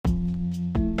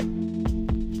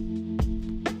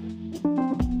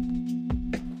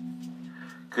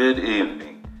Good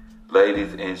evening,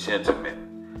 ladies and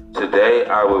gentlemen. Today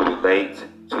I will relate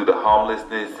to the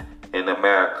homelessness in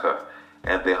America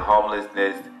and the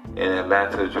homelessness in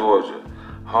Atlanta, Georgia.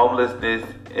 Homelessness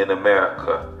in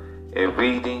America. In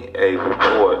reading a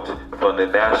report from the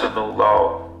National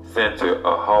Law Center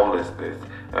of Homelessness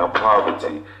and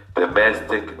Poverty,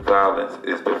 domestic violence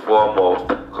is the foremost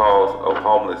cause of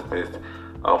homelessness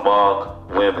among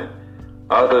women.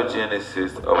 Other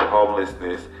genesis of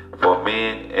homelessness for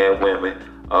men and women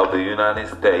of the United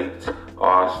States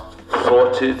are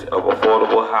shortage of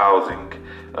affordable housing,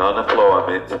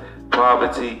 unemployment,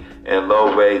 poverty, and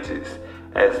low wages.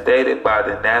 As stated by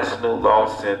the National Law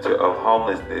Center of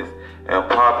Homelessness and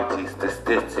Poverty,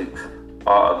 statistics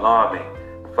are alarming.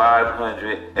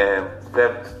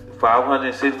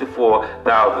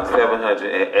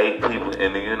 564,708 people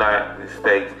in the United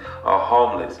States are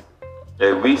homeless.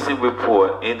 A recent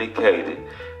report indicated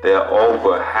that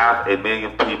over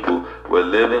 500,000 people were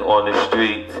living on the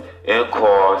streets, in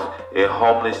cars, in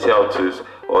homeless shelters,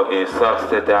 or in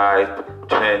subsidized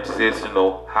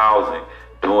transitional housing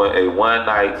during a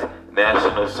one-night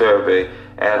national survey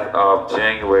as of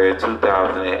January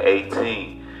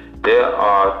 2018. There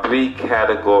are three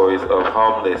categories of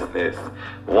homelessness.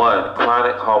 1.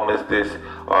 Chronic homelessness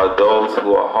are those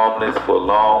who are homeless for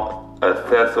long,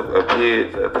 excessive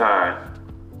periods of time,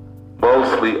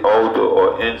 mostly older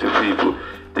or injured people.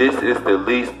 This is the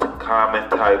least common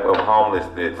type of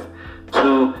homelessness.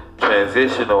 2.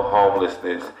 Transitional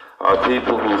homelessness are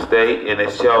people who stay in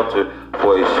a shelter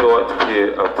for a short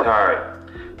period of time.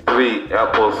 3.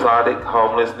 Episodic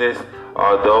homelessness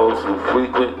are those who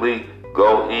frequently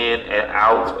go in and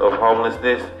out of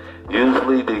homelessness,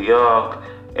 usually the young,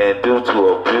 and due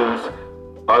to abuse,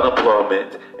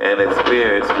 unemployment, and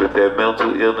experience with their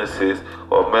mental illnesses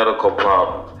or medical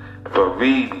problems. From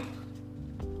reading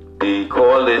the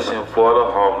Coalition for the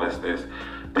Homelessness,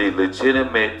 the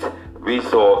legitimate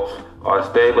resource are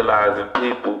stabilizing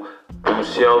people through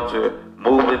shelter,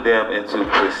 moving them into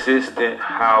persistent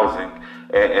housing,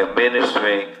 and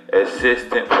administering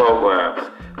assistance programs.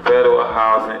 Federal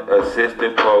housing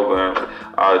assistance programs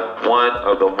are one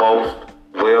of the most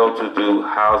well-to-do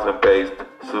housing-based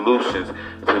solutions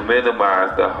to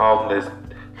minimize the homeless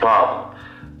problem.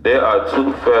 There are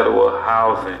two federal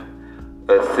housing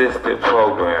assistance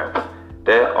programs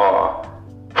that are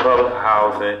public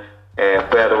housing and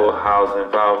federal housing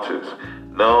vouchers,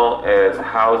 known as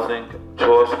Housing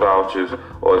Choice Vouchers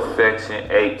or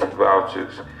Section 8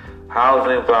 vouchers.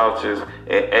 Housing vouchers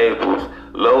enables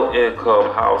low-income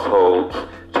households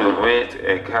to rent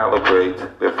and calibrate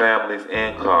the family's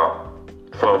income.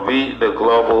 From reading the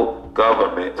Global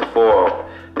Government Forum,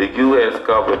 the U.S.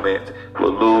 government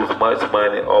will lose much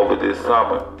money over this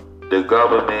summer. The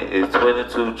government is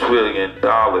 $22 trillion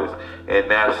in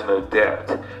national debt,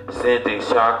 sending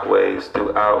shockwaves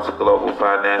throughout global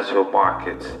financial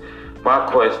markets. My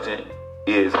question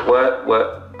is, what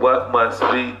must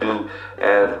we do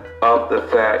as of the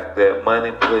fact that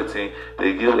money putting the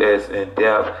U.S. in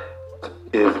debt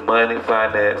is money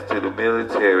financed to the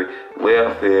military,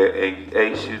 welfare, and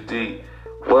HUD?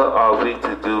 What are we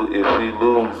to do if we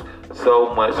lose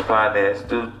so much finance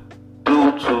due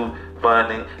to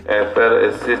funding and federal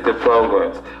assistance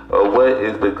programs? Or what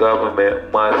is the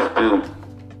government must do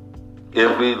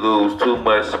if we lose too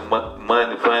much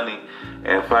money, funding,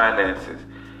 and finances?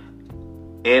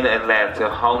 In Atlanta,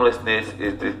 homelessness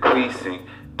is decreasing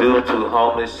due to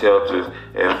homeless shelters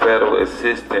and federal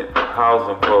assistance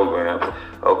housing programs,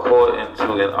 according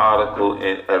to an article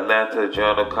in Atlanta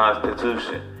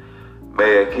Journal-Constitution.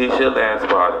 Mayor Keisha Lance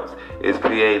Bottoms is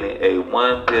creating a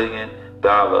 $1 billion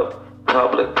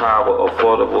public power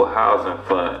affordable housing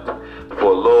fund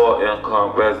for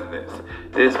lower-income residents.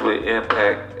 This will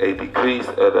impact a decrease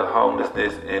of the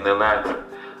homelessness in Atlanta.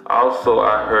 Also,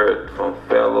 I heard from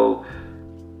fellows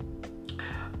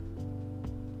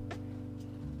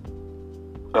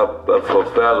about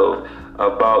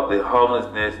the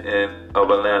homelessness of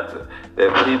Atlanta,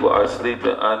 that people are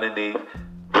sleeping underneath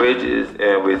bridges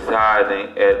and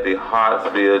residing at the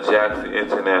Hartsfield-Jackson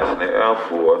International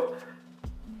Airport.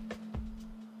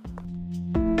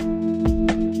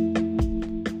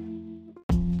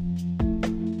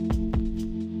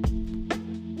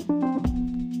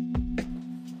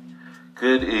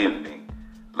 Good evening,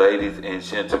 ladies and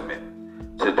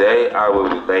gentlemen. Today I will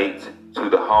relate to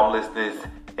the homelessness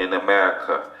in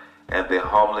America and the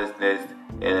homelessness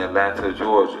in Atlanta,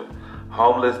 Georgia.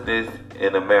 Homelessness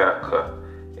in America.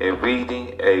 In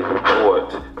reading a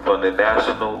report from the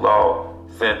National Law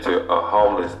Center of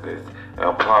Homelessness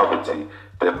and Poverty,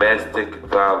 domestic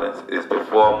violence is the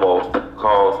foremost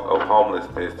cause of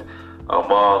homelessness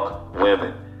among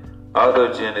women.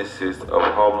 Other genesis of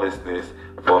homelessness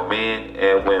for men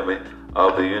and women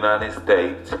of the United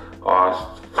States are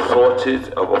shortage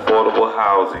of affordable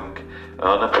housing,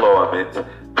 unemployment,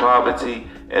 poverty,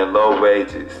 and low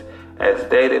wages. As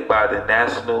stated by the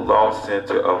National Law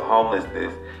Center of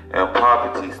Homelessness and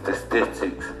Poverty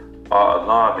statistics are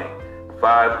alarming.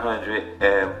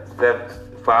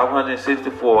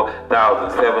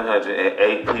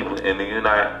 564,708 people in the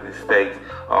United States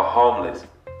are homeless.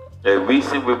 A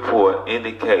recent report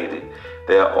indicated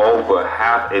that over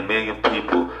 500,000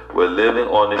 people were living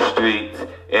on the streets,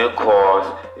 in cars,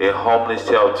 in homeless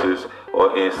shelters,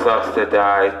 or in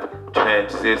subsidized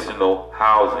transitional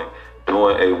housing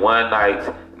during a one-night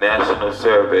national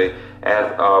survey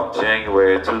as of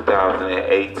January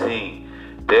 2018.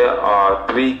 There are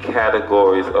three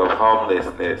categories of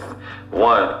homelessness.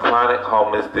 One, chronic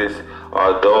homelessness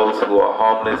are those who are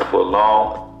homeless for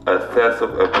long,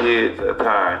 excessive periods of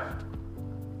time,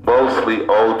 mostly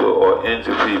older or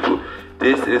injured people.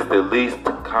 This is the least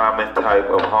common type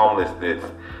of homelessness.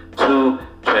 Two,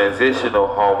 transitional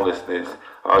homelessness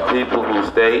are people who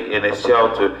stay in a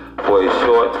shelter for a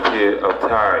short period of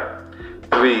time.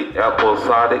 Three,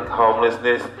 episodic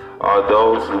homelessness are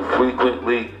those who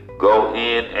frequently go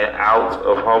in and out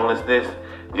of homelessness,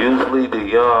 usually the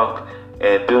young,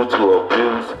 and due to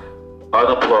abuse,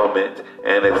 unemployment,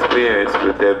 and experience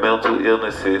with their mental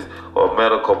illnesses or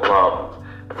medical problems.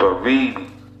 From reading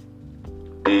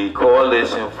the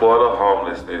Coalition for the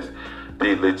Homelessness,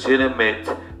 the legitimate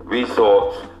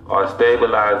resource are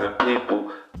stabilizing people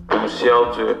through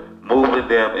shelter, moving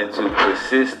them into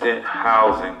persistent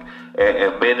housing, and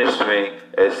administering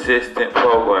assistance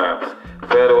programs.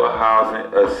 Federal housing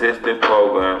assistance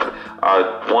programs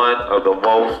are one of the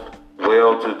most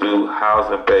well-to-do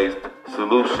housing-based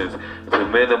solutions to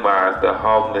minimize the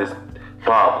homeless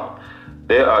problem.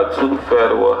 There are two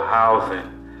federal housing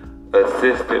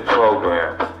assistance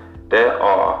programs that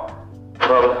are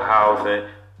public housing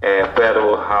and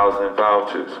federal housing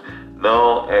vouchers,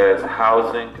 known as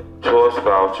Housing Choice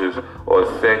Vouchers or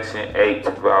Section 8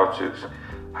 vouchers.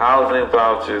 Housing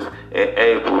vouchers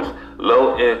enables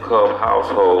low-income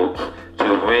households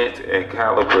to rent and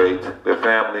calibrate the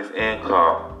family's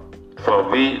income.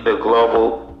 From reading the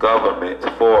Global Government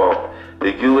Forum,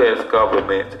 the U.S.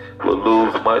 government will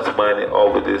lose much money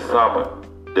over this summer.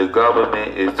 The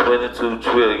government is $22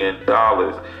 trillion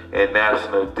in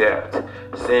national debt,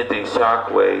 sending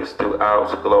shockwaves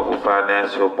throughout global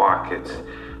financial markets.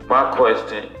 My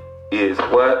question is,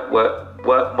 what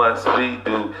must we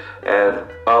do as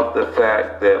of the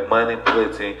fact that money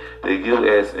putting the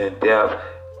U.S. in debt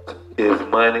is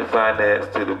money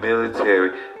financed to the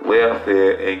military,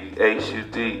 welfare, and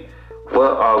HUD?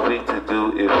 What are we to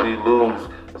do if we lose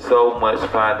so much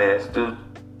finance due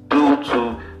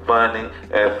to funding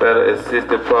and federal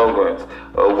assistance programs?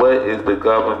 Or what is the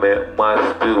government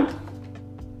must do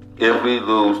if we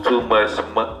lose too much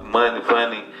money,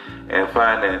 funding, and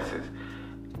finances?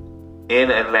 In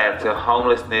Atlanta,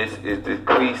 homelessness is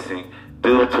decreasing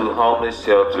due to homeless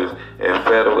shelters and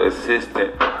federal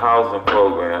assistance housing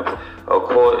programs,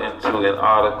 according to an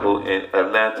article in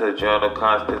Atlanta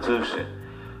Journal-Constitution.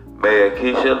 Mayor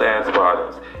Keisha Lance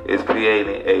Bottoms is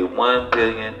creating a $1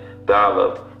 billion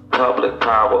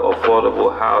public-private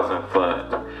affordable housing fund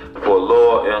for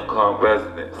lower-income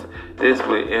residents. This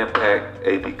will impact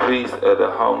a decrease of the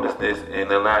homelessness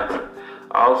in Atlanta.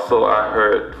 Also, I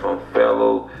heard from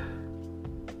fellows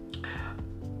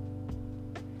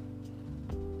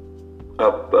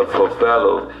about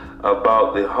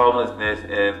the homelessness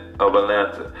of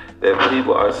Atlanta, that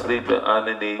people are sleeping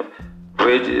underneath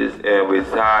bridges and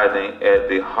residing at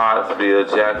the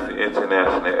Hartsfield-Jackson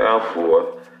International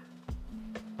Airport